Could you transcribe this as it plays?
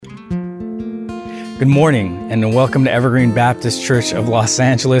Good morning, and welcome to Evergreen Baptist Church of Los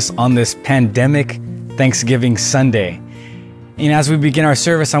Angeles on this pandemic Thanksgiving Sunday. And as we begin our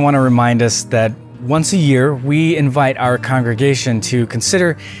service, I want to remind us that once a year, we invite our congregation to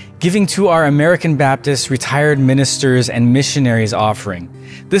consider giving to our American Baptist retired ministers and missionaries offering.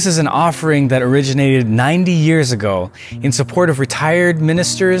 This is an offering that originated 90 years ago in support of retired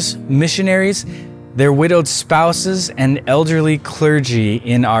ministers, missionaries, their widowed spouses, and elderly clergy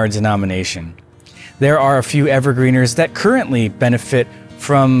in our denomination. There are a few evergreeners that currently benefit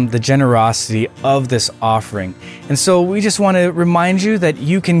from the generosity of this offering. And so we just want to remind you that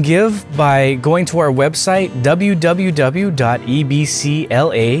you can give by going to our website, www.ebcla.org,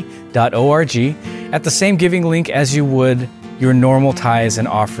 at the same giving link as you would your normal tithes and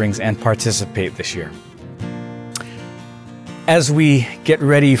offerings, and participate this year. As we get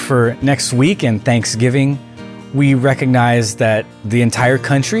ready for next week and Thanksgiving, we recognize that the entire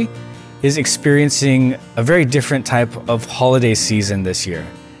country is experiencing a very different type of holiday season this year.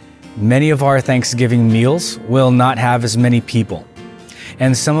 Many of our Thanksgiving meals will not have as many people.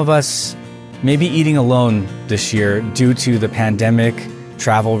 And some of us may be eating alone this year due to the pandemic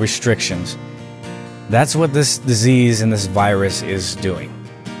travel restrictions. That's what this disease and this virus is doing.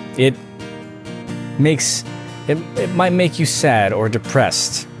 It might make you sad or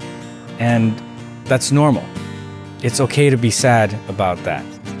depressed, and that's normal. It's okay to be sad about that.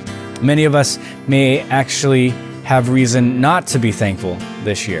 Many of us may actually have reason not to be thankful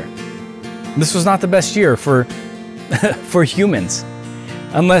this year. This was not the best year for humans,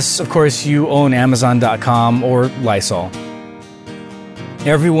 unless, of course, you own Amazon.com or Lysol.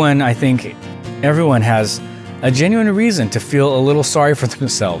 Everyone has a genuine reason to feel a little sorry for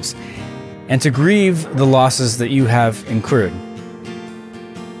themselves and to grieve the losses that you have incurred.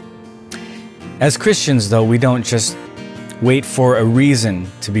 As Christians, though, we don't just wait for a reason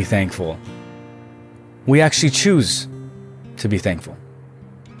to be thankful. We actually choose to be thankful.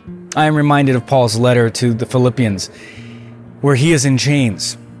 I am reminded of Paul's letter to the Philippians, where he is in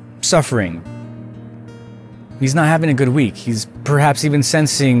chains, suffering. He's not having a good week. He's perhaps even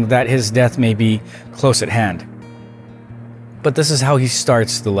sensing that his death may be close at hand. But this is how he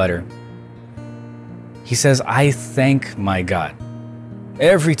starts the letter. He says, "I thank my God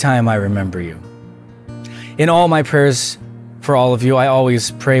every time I remember you. In all my prayers for all of you, I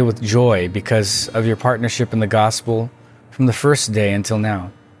always pray with joy because of your partnership in the gospel from the first day until now,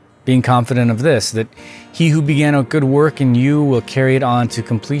 being confident of this, that he who began a good work in you will carry it on to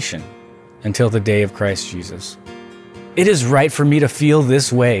completion until the day of Christ Jesus. It is right for me to feel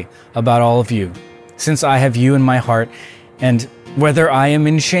this way about all of you, since I have you in my heart, and whether I am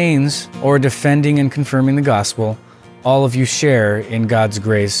in chains or defending and confirming the gospel, all of you share in God's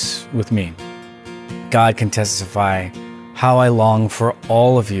grace with me. God can testify how I long for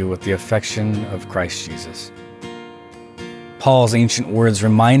all of you with the affection of Christ Jesus." Paul's ancient words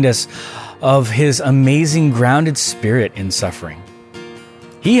remind us of his amazing grounded spirit in suffering.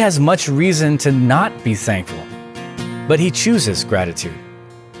 He has much reason to not be thankful, but he chooses gratitude.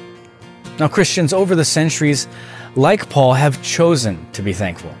 Now, Christians over the centuries, like Paul, have chosen to be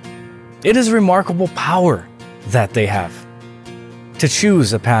thankful. It is a remarkable power that they have to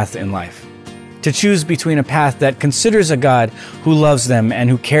choose a path in life. To choose between a path that considers a God who loves them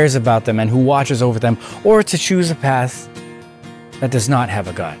and who cares about them and who watches over them, or to choose a path that does not have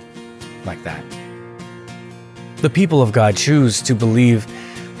a God like that. The people of God choose to believe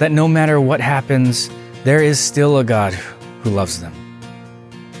that no matter what happens, there is still a God who loves them.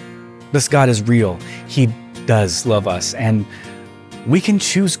 This God is real. He does love us, and we can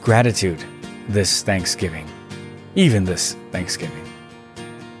choose gratitude this Thanksgiving, even this Thanksgiving.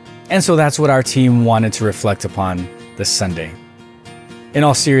 And so that's what our team wanted to reflect upon this Sunday. In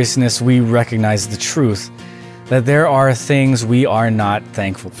all seriousness, we recognize the truth that there are things we are not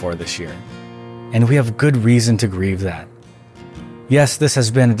thankful for this year, and we have good reason to grieve that. Yes, this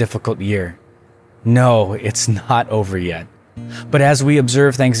has been a difficult year. No, it's not over yet. But as we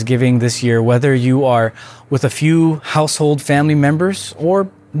observe Thanksgiving this year, whether you are with a few household family members or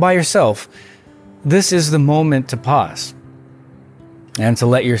by yourself, this is the moment to pause and to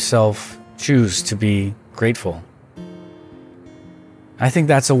let yourself choose to be grateful. I think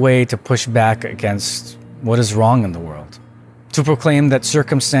that's a way to push back against what is wrong in the world, to proclaim that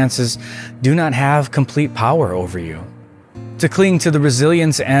circumstances do not have complete power over you, to cling to the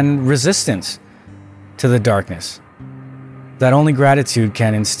resilience and resistance to the darkness that only gratitude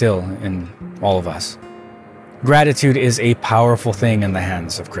can instill in all of us. Gratitude is a powerful thing in the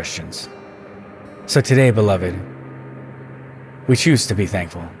hands of Christians. So today, beloved, we choose to be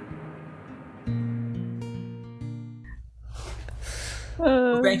thankful.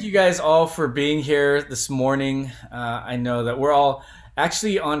 Thank you guys all for being here this morning. I know that we're all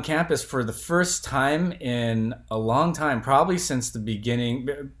actually on campus for the first time in a long time, probably since the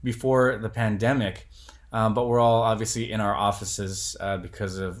beginning, before the pandemic. But we're all obviously in our offices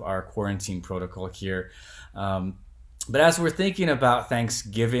because of our quarantine protocol here. But as we're thinking about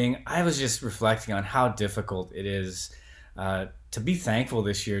Thanksgiving, I was just reflecting on how difficult it is to be thankful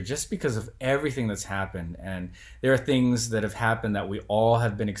this year just because of everything that's happened. And there are things that have happened that we all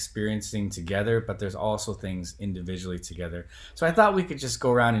have been experiencing together, but there's also things individually together. So I thought we could just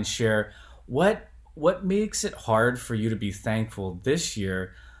go around and share what makes it hard for you to be thankful this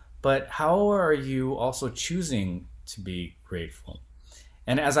year, but how are you also choosing to be grateful?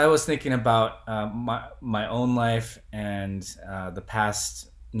 And as I was thinking about my own life and the past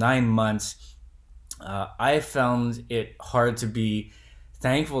 9 months, I found it hard to be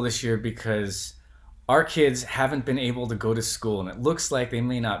thankful this year because our kids haven't been able to go to school, and it looks like they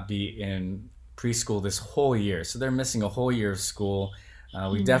may not be in preschool this whole year. So they're missing a whole year of school.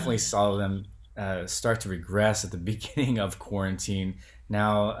 We definitely saw them start to regress at the beginning of quarantine.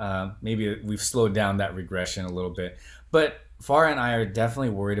 Now, maybe we've slowed down that regression a little bit. But Farah and I are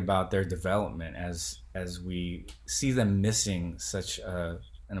definitely worried about their development as we see them missing such an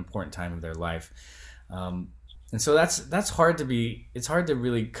important time of their life. And so that's hard to be. It's hard to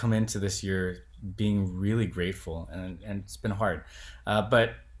really come into this year being really grateful, and it's been hard.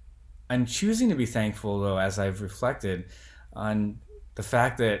 But I'm choosing to be thankful, though, as I've reflected on the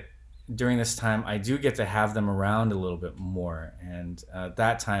fact that during this time I do get to have them around a little bit more, and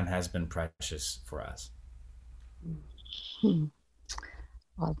that time has been precious for us.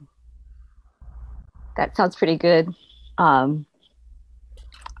 Well, that sounds pretty good.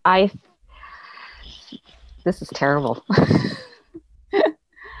 This is terrible.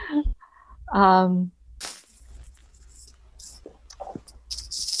 The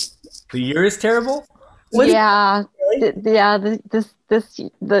year is terrible? Yeah, Really? since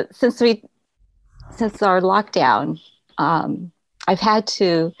our lockdown, I've had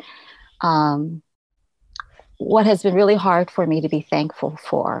to. What has been really hard for me to be thankful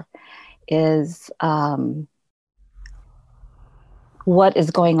for is what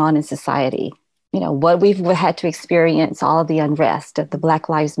is going on in society. You know, what we've had to experience, all of the unrest of the Black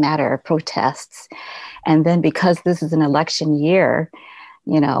Lives Matter protests. And then because this is an election year,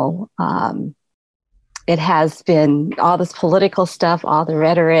 you know, it has been all this political stuff, all the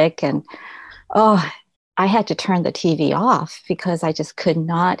rhetoric, and I had to turn the TV off because I just could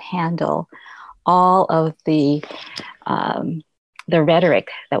not handle all of the rhetoric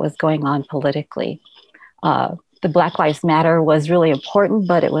that was going on politically. The Black Lives Matter was really important,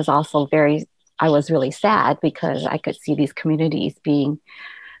 but it was also I was really sad because I could see these communities being,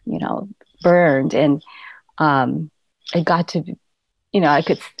 you know, burned. And it got to, you know,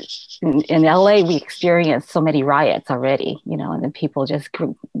 in LA, we experienced so many riots already, you know, and then people just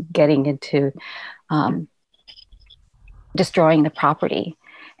getting into destroying the property.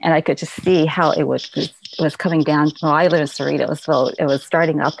 And I could just see how it was coming down. Well, I live in Cerritos, so it was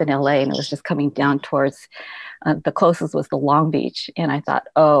starting up in LA and it was just coming down towards, the closest was the Long Beach. And I thought,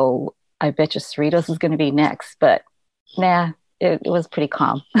 oh, I bet you Cerritos is going to be next. But nah, it was pretty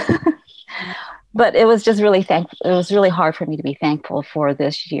calm. But it was just really it was really hard for me to be thankful for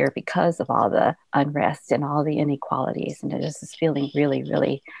this year because of all the unrest and all the inequalities. And it was just feeling really,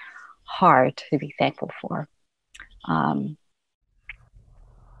 really hard to be thankful for.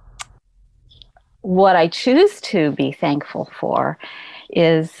 What I choose to be thankful for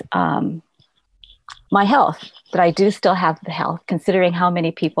is my health, that I do still have the health, considering how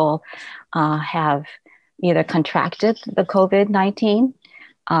many people have either contracted the COVID-19.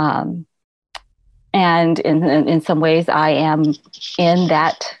 And in some ways, I am in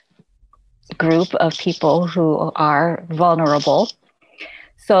that group of people who are vulnerable.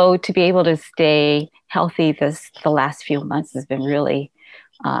 So to be able to stay healthy the last few months has been really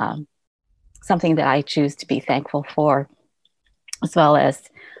something that I choose to be thankful for, as well as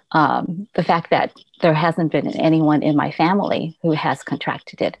the fact that there hasn't been anyone in my family who has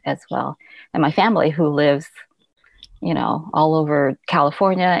contracted it as well. And my family who lives, you know, all over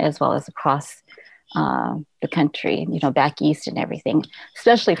California, as well as across the country, you know, back east and everything,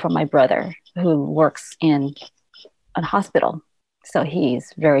 especially for my brother who works in a hospital. So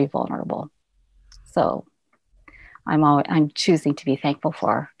he's very vulnerable. So I'm choosing to be thankful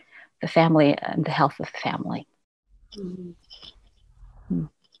for the family and the health of the family. Mm-hmm.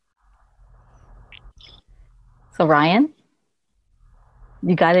 So Ryan,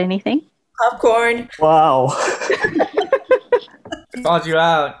 you got anything? Popcorn. Wow. Called you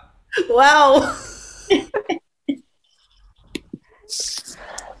out. Wow.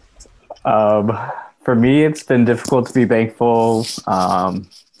 Um, for me, it's been difficult to be thankful.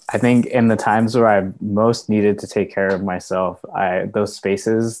 I think in the times where I've most needed to take care of myself, those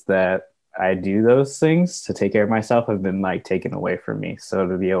spaces that I do those things to take care of myself have been like taken away from me. So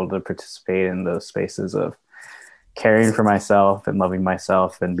to be able to participate in those spaces of caring for myself and loving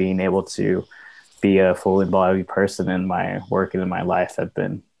myself and being able to be a fully embodied person in my work and in my life have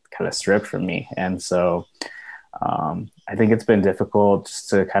been kind of stripped from me. And so I think it's been difficult just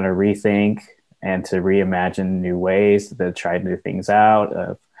to kind of rethink and to reimagine new ways to try to do things out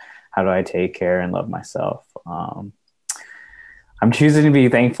of how do I take care and love myself. I'm choosing to be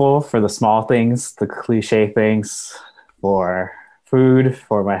thankful for the small things, the cliche things, for food,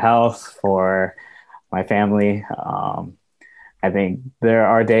 for my health, for my family. I think there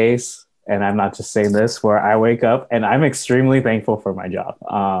are days, and I'm not just saying this, where I wake up and I'm extremely thankful for my job.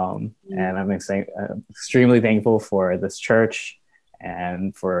 And I'm extremely thankful for this church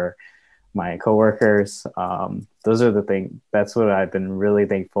and for my coworkers. Those are the things, that's what I've been really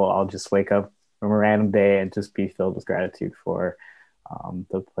thankful. I'll just wake up from a random day and just be filled with gratitude for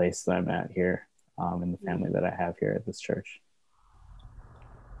the place that I'm at here and the family that I have here at this church.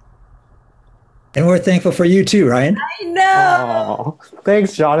 And we're thankful for you too, Ryan. I know. Oh,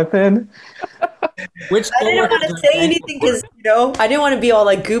 thanks, Jonathan. I didn't want to say anything because, I didn't want to be all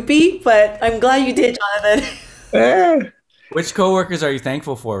like goopy, but I'm glad you did, Jonathan. Which coworkers are you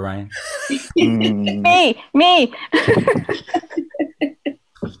thankful for, Ryan? Me.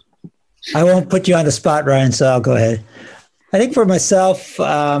 I won't put you on the spot, Ryan, so I'll go ahead. I think for myself,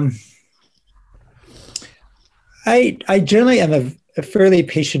 I generally am a fairly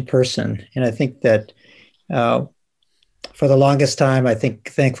patient person. And I think that for the longest time, I think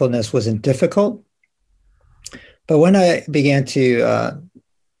thankfulness wasn't difficult. But when I began to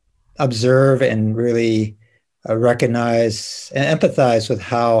observe and really recognize and empathize with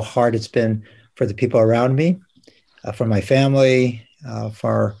how hard it's been for the people around me, for my family,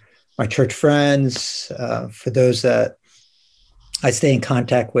 for my church friends, for those that I stay in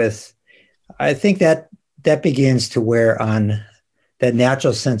contact with, I think that begins to wear on that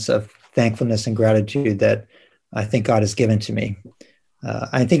natural sense of thankfulness and gratitude that I think God has given to me.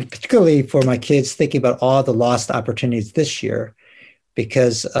 I think particularly for my kids, thinking about all the lost opportunities this year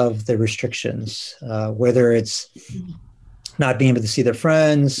because of the restrictions, whether it's not being able to see their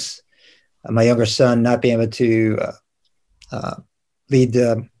friends, my younger son not being able to lead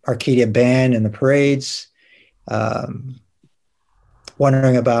the Arcadia band in the parades,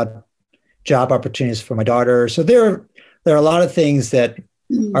 wondering about job opportunities for my daughter. So there are a lot of things that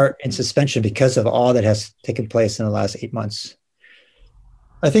are in suspension because of all that has taken place in the last 8 months.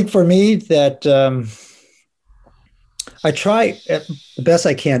 I think for me that I try the best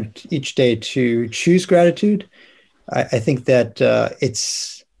I can each day to choose gratitude. I think that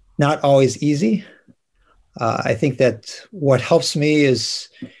it's not always easy. I think that what helps me is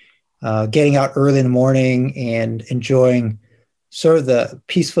getting out early in the morning and enjoying sort of the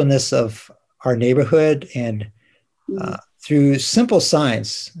peacefulness of our neighborhood and through simple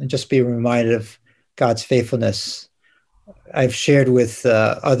signs and just be reminded of God's faithfulness. I've shared with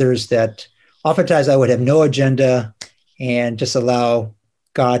others that oftentimes I would have no agenda and just allow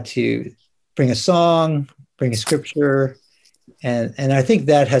God to bring a song, bring a scripture. And I think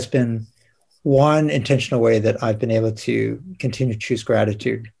that has been one intentional way that I've been able to continue to choose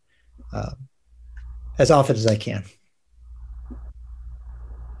gratitude as often as I can.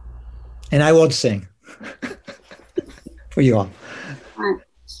 And I won't sing for you all.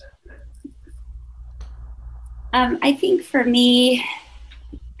 I think for me,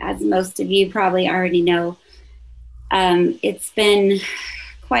 as most of you probably already know, it's been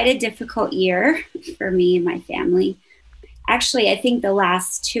quite a difficult year for me and my family. Actually, I think the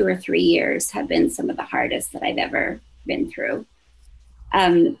last 2 or 3 years have been some of the hardest that I've ever been through.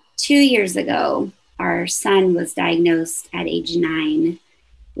 2 years ago, our son was diagnosed at age 9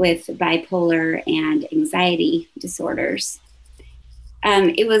 with bipolar and anxiety disorders.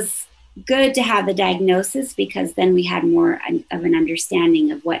 It was good to have the diagnosis because then we had more of an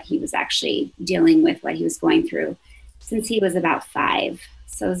understanding of what he was actually dealing with, what he was going through since he was about 5.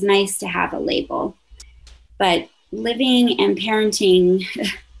 So it was nice to have a label. But living and parenting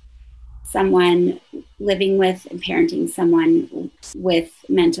someone, living with and parenting someone with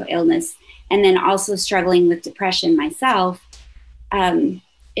mental illness, and then also struggling with depression myself,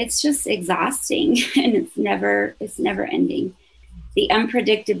 it's just exhausting and it's never ending. The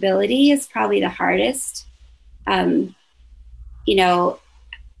unpredictability is probably the hardest. When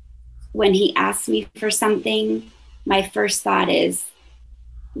he asks me for something, my first thought is,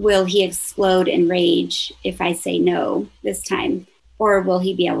 will he explode in rage if I say no this time? or will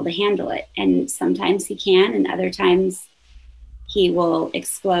he be able to handle it? And sometimes he can, and other times he will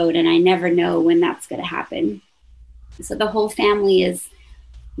explode, and I never know when that's going to happen. So the whole family is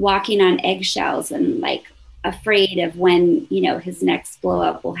walking on eggshells and like afraid of when, you know, his next blow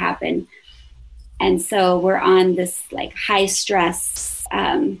up will happen. And so we're on this like high stress,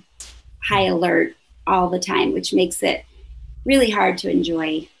 high alert all the time, which makes it really hard to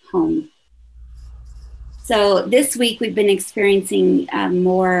enjoy home. So this week we've been experiencing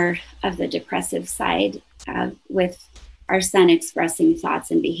more of the depressive side with our son expressing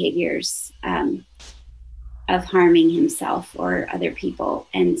thoughts and behaviors of harming himself or other people.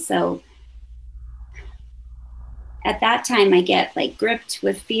 And so at that time I get like gripped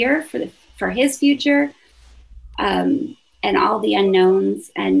with fear for his future and all the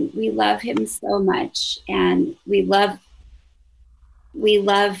unknowns. And we love him so much. And we love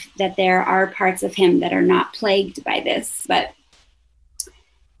that there are parts of him that are not plagued by this, but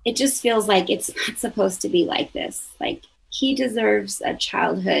it just feels like it's not supposed to be like this. Like, he deserves a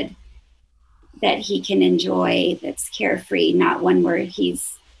childhood that he can enjoy, that's carefree, not one where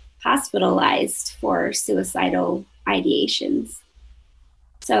he's hospitalized for suicidal ideations.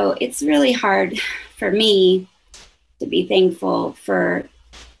 So it's really hard for me to be thankful for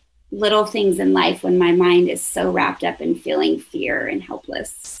little things in life when my mind is so wrapped up in feeling fear and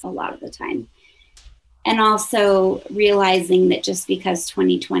helpless a lot of the time. And also realizing that just because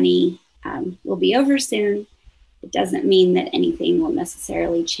 2020 will be over soon, it doesn't mean that anything will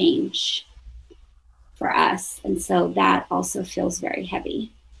necessarily change for us. And so that also feels very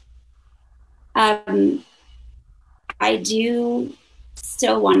heavy. I do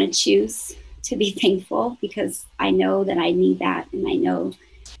still want to choose to be thankful because I know that I need that. And I know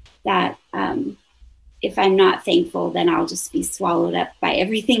that if I'm not thankful, then I'll just be swallowed up by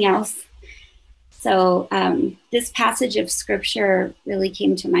everything else. So this passage of scripture really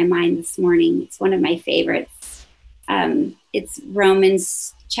came to my mind this morning. It's one of my favorites. It's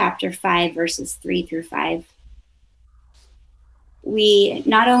Romans chapter 5, verses 3-5. We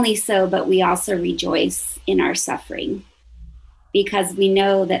not only so, but we also rejoice in our suffering, because we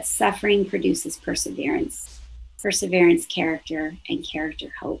know that suffering produces perseverance, perseverance, character, and character,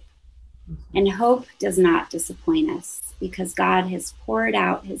 hope. And hope does not disappoint us, because God has poured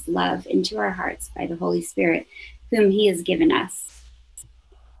out his love into our hearts by the Holy Spirit, whom he has given us.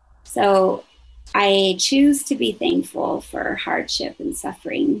 So I choose to be thankful for hardship and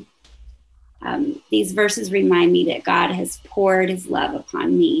suffering. These verses remind me that God has poured his love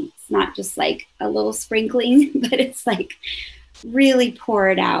upon me. It's not just like a little sprinkling, but it's like really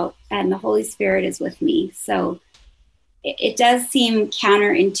poured out, and the Holy Spirit is with me. So it does seem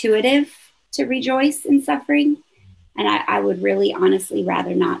counterintuitive to rejoice in suffering. And I would really honestly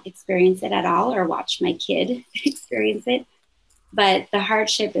rather not experience it at all, or watch my kid experience it. But the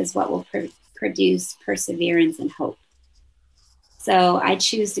hardship is what will produce perseverance and hope. So I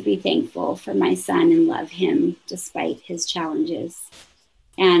choose to be thankful for my son and love him despite his challenges.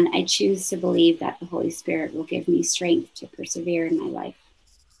 And I choose to believe that the Holy Spirit will give me strength to persevere in my life.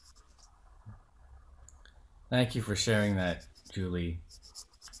 Thank you for sharing that, Julie.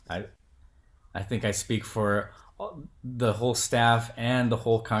 I think I speak for the whole staff and the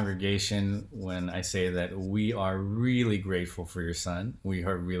whole congregation when I say that we are really grateful for your son. We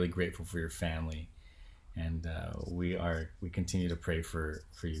are really grateful for your family, and we continue to pray for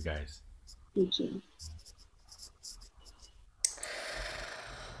you guys. Thank you.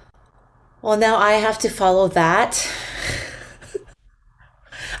 Well, now I have to follow that.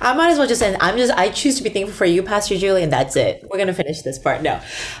 I might as well just end. I choose to be thankful for you, Pastor Julie, and that's it. We're gonna finish this part. No,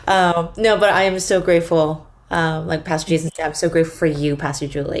 but I am so grateful. Like Pastor Jason said, I'm so grateful for you, Pastor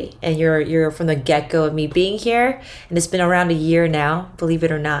Julie, and you're from the get-go of me being here, and it's been around a year now, believe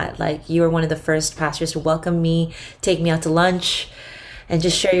it or not. Like, you are one of the first pastors to welcome me, take me out to lunch, and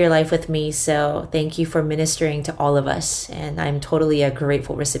just share your life with me. So thank you for ministering to all of us, and I'm totally a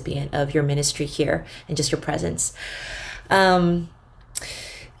grateful recipient of your ministry here and just your presence.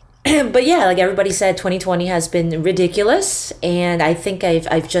 But yeah, like everybody said, 2020 has been ridiculous, and I think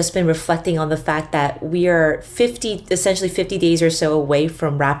I've just been reflecting on the fact that we are essentially 50 days or so away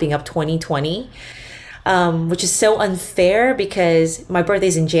from wrapping up 2020, which is so unfair because my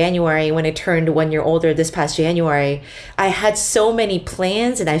birthday's in January. When I turned 1 year older this past January, I had so many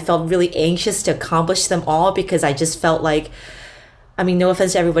plans, and I felt really anxious to accomplish them all because I just felt like, I mean, no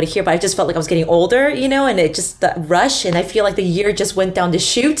offense to everybody here, but I just felt like I was getting older, and it just, the rush, and I feel like the year just went down the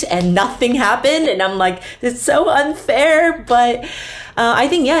chute and nothing happened, and I'm like, it's so unfair. But I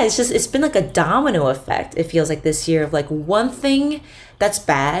think, yeah, it's been like a domino effect. It feels like this year of like one thing that's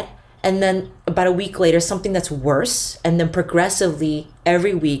bad, And then about a week later, something that's worse. And then progressively,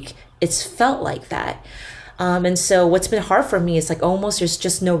 every week, it's felt like that. And so what's been hard for me is like almost there's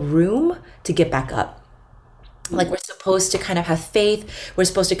just no room to get back up. Like we're supposed to kind of have faith. We're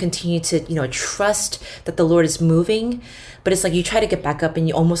supposed to continue to, trust that the Lord is moving. But it's like you try to get back up and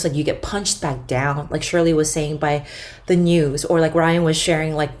you almost like you get punched back down, like Shirley was saying, by the news, or like Ryan was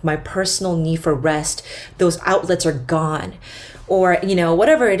sharing, like my personal need for rest. Those outlets are gone. Or,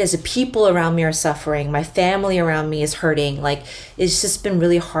 whatever it is, the people around me are suffering. My family around me is hurting. Like it's just been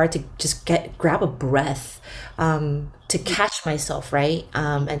really hard to just grab a breath, to catch myself, right?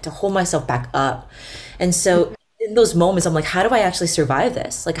 And to hold myself back up. And so in those moments, I'm like, how do I actually survive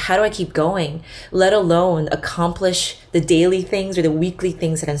this? Like, how do I keep going, let alone accomplish the daily things or the weekly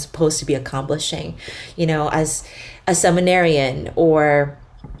things that I'm supposed to be accomplishing, as a seminarian or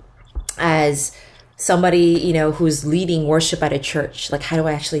as somebody, who's leading worship at a church. Like, how do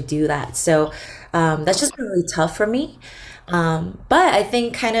I actually do that? So that's just been really tough for me. But I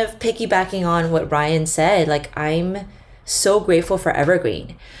think kind of piggybacking on what Ryan said, like, I'm so grateful for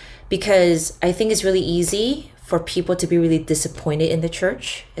Evergreen, because I think it's really easy for people to be really disappointed in the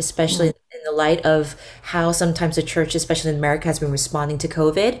church, especially in the light of how sometimes the church, especially in America, has been responding to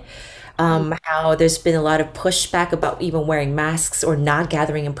COVID. How there's been a lot of pushback about even wearing masks or not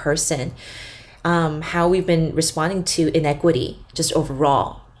gathering in person. How we've been responding to inequity just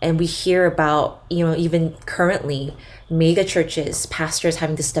overall. And we hear about, even currently, mega churches, pastors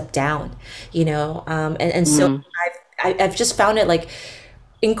having to step down, so I've just found it like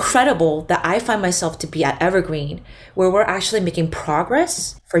incredible that I find myself to be at Evergreen, where we're actually making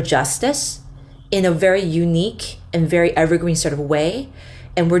progress for justice in a very unique and very Evergreen sort of way.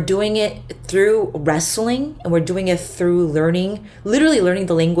 And we're doing it through wrestling, and we're doing it through literally learning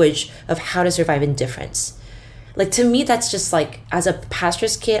the language of how to survive indifference. Like, to me, that's just like, as a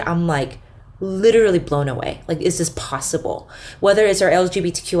pastor's kid, I'm like literally blown away. Like, is this possible? Whether it's our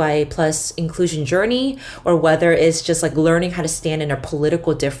LGBTQIA plus inclusion journey, or whether it's just like learning how to stand in our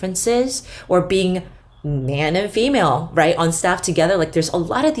political differences, or being man and female, right, on staff together. Like, there's a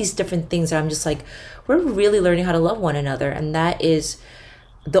lot of these different things that I'm just like, we're really learning how to love one another. And that is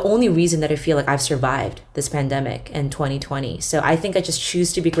the only reason that I feel like I've survived this pandemic in 2020. So I think I just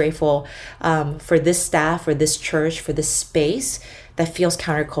choose to be grateful for this staff, for this church, for this space that feels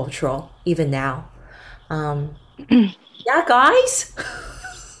countercultural even now. Yeah, guys.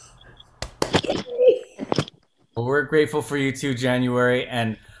 Well, we're grateful for you too, January.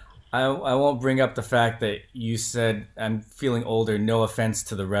 And I won't bring up the fact that you said I'm feeling older. No offense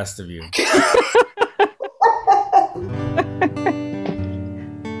to the rest of you.